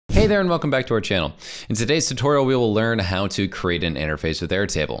Hey there and welcome back to our channel. In today's tutorial, we will learn how to create an interface with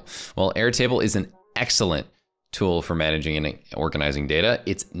Airtable. While Airtable is an excellent tool for managing and organizing data,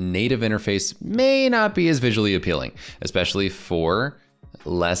 its native interface may not be as visually appealing, especially for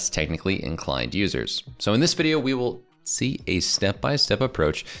less technically inclined users. So in this video, we will see a step-by-step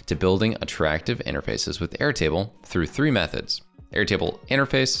approach to building attractive interfaces with Airtable through three methods: Airtable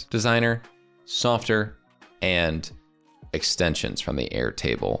Interface Designer, Softr, and extensions from the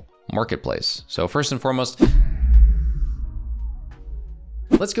Airtable marketplace. So first and foremost,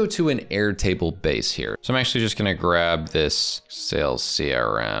 let's go to an Airtable base here. So I'm actually just gonna grab this sales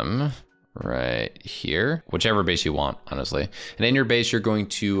CRM right here, whichever base you want, honestly. And in your base, you're going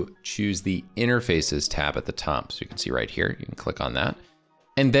to choose the Interfaces tab at the top. So you can see right here, you can click on that.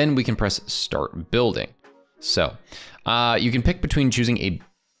 And then we can press Start Building. So you can pick between choosing a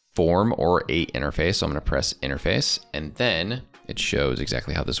form or a interface. So I'm gonna press Interface, and then it shows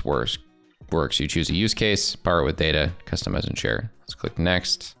exactly how this works. You choose a use case, power it with data, customize and share. Let's click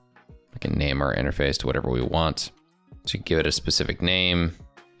Next. We can name our interface to whatever we want. So give it a specific name.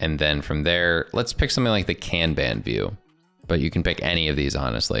 And then from there, let's pick something like the Kanban view, but you can pick any of these,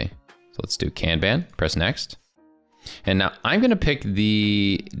 honestly. So let's do Kanban, press Next. And now I'm gonna pick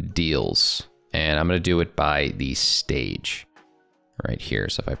the deals, and I'm gonna do it by the stage right here.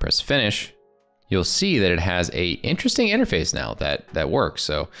 So if I press Finish, you'll see that it has a interesting interface now that works.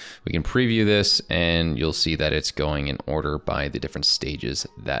 So we can preview this and you'll see that it's going in order by the different stages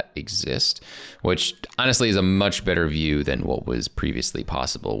that exist, which honestly is a much better view than what was previously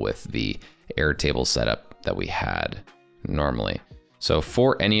possible with the Airtable setup that we had normally. So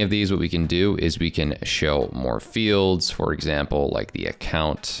for any of these, what we can do is we can show more fields, for example, like the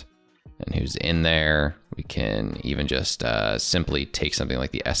account and who's in there. We can even just simply take something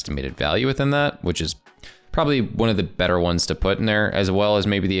like the estimated value within that, which is probably one of the better ones to put in there, as well as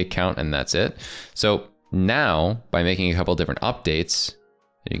maybe the account, and that's it. So now by making a couple different updates,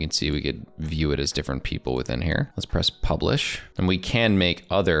 you can see we could view it as different people within here. Let's press Publish, and we can make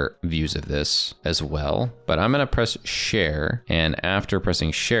other views of this as well, but I'm gonna press Share. And after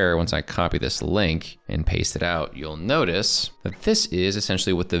pressing Share, once I copy this link and paste it out, you'll notice that this is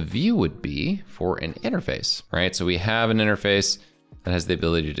essentially what the view would be for an interface, right? So we have an interface that has the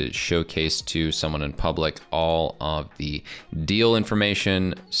ability to showcase to someone in public all of the deal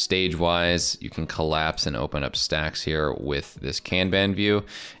information stage-wise. You can collapse and open up stacks here with this Kanban view.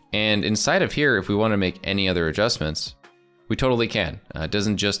 And inside of here, if we want to make any other adjustments, we totally can. It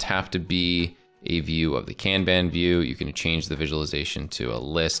doesn't just have to be a view of the Kanban view. You can change the visualization to a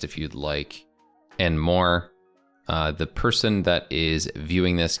list if you'd like, and more. The person that is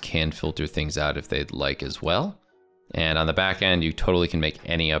viewing this can filter things out if they'd like as well. And on the back end, you totally can make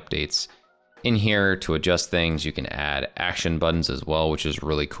any updates in here to adjust things. You can add action buttons as well, which is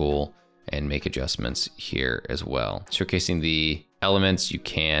really cool, and make adjustments here as well. Showcasing the elements, you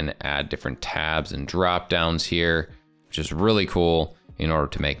can add different tabs and drop downs here, which is really cool in order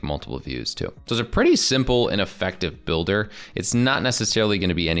to make multiple views too. So it's a pretty simple and effective builder. It's not necessarily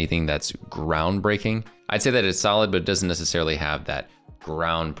gonna be anything that's groundbreaking. I'd say that it's solid, but it doesn't necessarily have that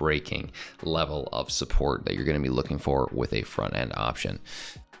groundbreaking level of support that you're going to be looking for with a front end option.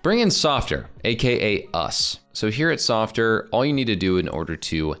 Bring in Softr, aka us. So here at Softr, all you need to do in order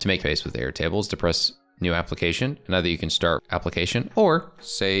to make space with Airtable is to press New Application, and either you can start application, or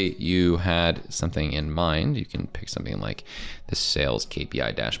say you had something in mind, you can pick something like the sales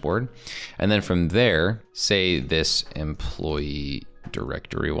KPI dashboard, and then from there, say this employee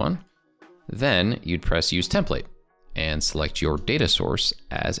directory one, then you'd press Use Template and select your data source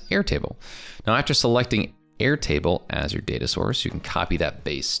as Airtable. Now, after selecting Airtable as your data source, you can copy that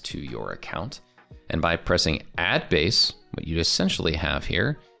base to your account. And by pressing Add Base, what you'd essentially have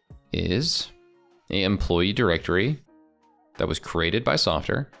here is an employee directory that was created by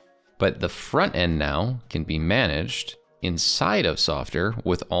Softr, but the front end now can be managed inside of Softr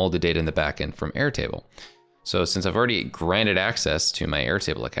with all the data in the back end from Airtable. So since I've already granted access to my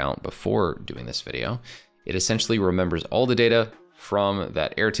Airtable account before doing this video, it essentially remembers all the data from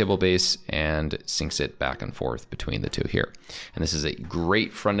that Airtable base and syncs it back and forth between the two here. And this is a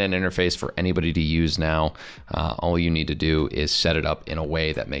great front-end interface for anybody to use now. All you need to do is set it up in a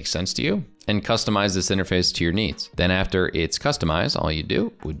way that makes sense to you and customize this interface to your needs. Then after it's customized, all you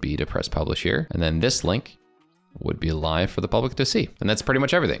do would be to press Publish here, and then this link would be live for the public to see. And that's pretty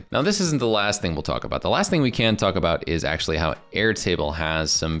much everything. Now, this isn't the last thing we'll talk about. The last thing we can talk about is actually how Airtable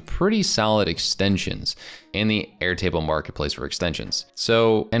has some pretty solid extensions in the Airtable marketplace for extensions.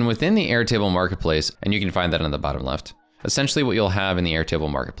 So, and within the Airtable marketplace, and you can find that on the bottom left, Essentially what you'll have in the Airtable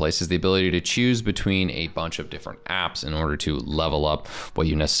marketplace is the ability to choose between a bunch of different apps in order to level up what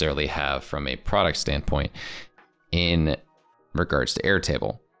you necessarily have from a product standpoint in regards to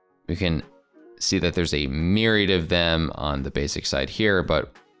Airtable. You can see that there's a myriad of them on the basic side here,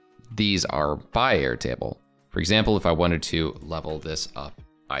 but these are by Airtable. For example, if I wanted to level this up,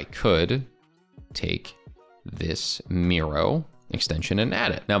 I could take this Miro extension and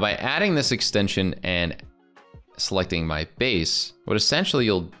add it. Now, by adding this extension and selecting my base, what essentially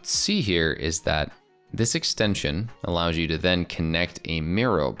you'll see here is that this extension allows you to then connect a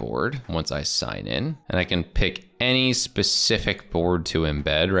Miro board once I sign in, and I can pick any specific board to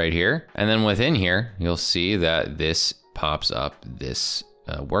embed right here. And then within here, you'll see that this pops up this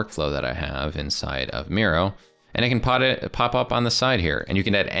workflow that I have inside of Miro, and I can pop up on the side here, and you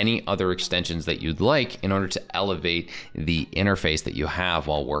can add any other extensions that you'd like in order to elevate the interface that you have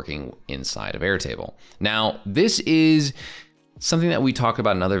while working inside of Airtable. Now, this is something that we talk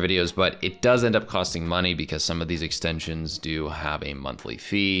about in other videos, but it does end up costing money because some of these extensions do have a monthly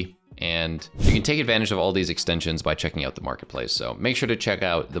fee. And you can take advantage of all these extensions by checking out the marketplace. So make sure to check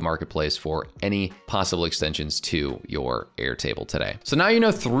out the marketplace for any possible extensions to your Airtable today. So now you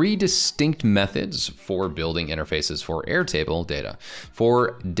know 3 distinct methods for building interfaces for Airtable data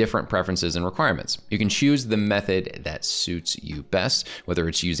for different preferences and requirements. You can choose the method that suits you best, whether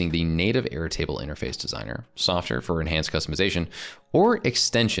it's using the native Airtable interface designer, Softr for enhanced customization, or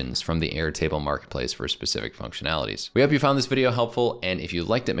extensions from the Airtable marketplace for specific functionalities. We hope you found this video helpful, and if you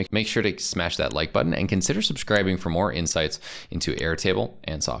liked it, make sure to smash that like button and consider subscribing for more insights into Airtable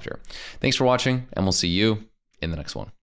and Softr. Thanks for watching, and we'll see you in the next one.